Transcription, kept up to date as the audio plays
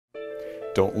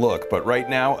Don't look, but right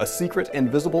now a secret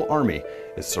invisible army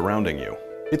is surrounding you.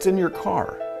 It's in your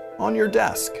car, on your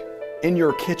desk, in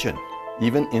your kitchen,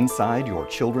 even inside your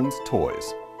children's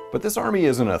toys. But this army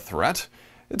isn't a threat.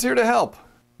 It's here to help.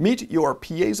 Meet your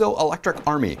piezoelectric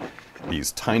army.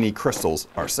 These tiny crystals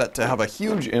are set to have a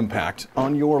huge impact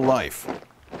on your life.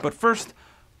 But first,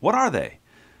 what are they?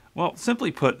 Well,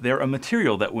 simply put, they're a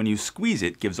material that when you squeeze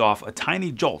it gives off a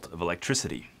tiny jolt of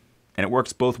electricity. And it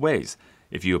works both ways.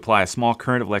 If you apply a small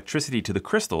current of electricity to the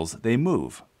crystals, they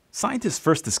move. Scientists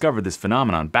first discovered this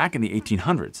phenomenon back in the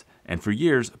 1800s, and for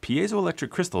years, piezoelectric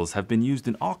crystals have been used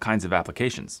in all kinds of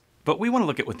applications. But we want to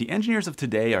look at what the engineers of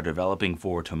today are developing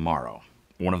for tomorrow.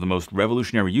 One of the most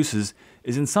revolutionary uses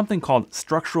is in something called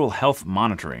structural health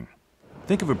monitoring.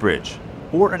 Think of a bridge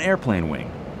or an airplane wing.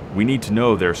 We need to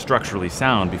know they're structurally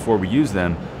sound before we use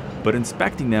them, but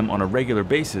inspecting them on a regular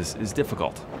basis is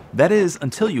difficult. That is,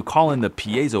 until you call in the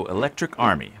piezoelectric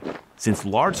army. Since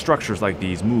large structures like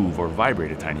these move or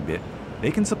vibrate a tiny bit, they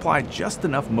can supply just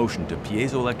enough motion to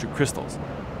piezoelectric crystals,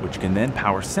 which can then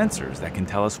power sensors that can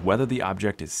tell us whether the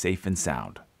object is safe and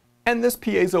sound. And this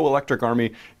piezoelectric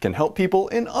army can help people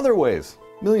in other ways.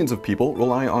 Millions of people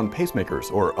rely on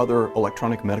pacemakers or other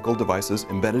electronic medical devices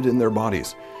embedded in their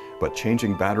bodies. But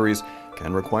changing batteries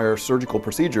can require surgical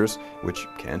procedures, which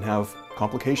can have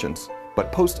complications.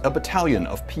 But post a battalion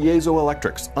of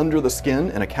piezoelectrics under the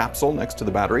skin in a capsule next to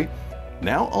the battery.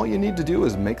 Now all you need to do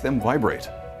is make them vibrate.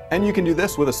 And you can do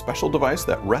this with a special device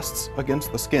that rests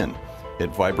against the skin. It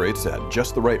vibrates at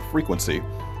just the right frequency,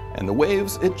 and the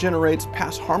waves it generates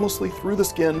pass harmlessly through the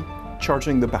skin,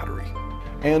 charging the battery.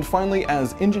 And finally,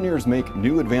 as engineers make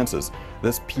new advances,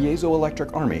 this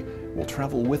piezoelectric army will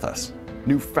travel with us.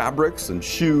 New fabrics and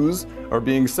shoes are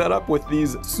being set up with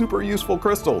these super useful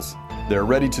crystals. They're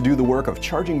ready to do the work of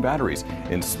charging batteries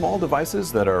in small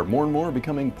devices that are more and more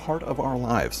becoming part of our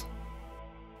lives.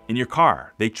 In your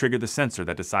car, they trigger the sensor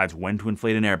that decides when to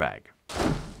inflate an airbag.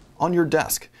 On your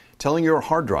desk, telling your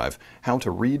hard drive how to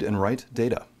read and write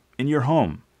data. In your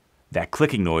home, that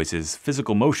clicking noise is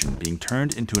physical motion being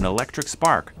turned into an electric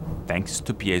spark thanks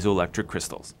to piezoelectric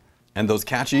crystals. And those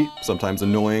catchy, sometimes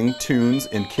annoying tunes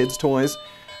in kids' toys,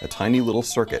 a tiny little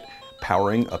circuit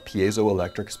powering a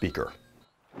piezoelectric speaker.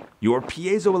 Your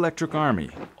piezoelectric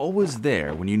army, always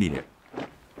there when you need it,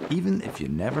 even if you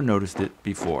never noticed it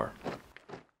before.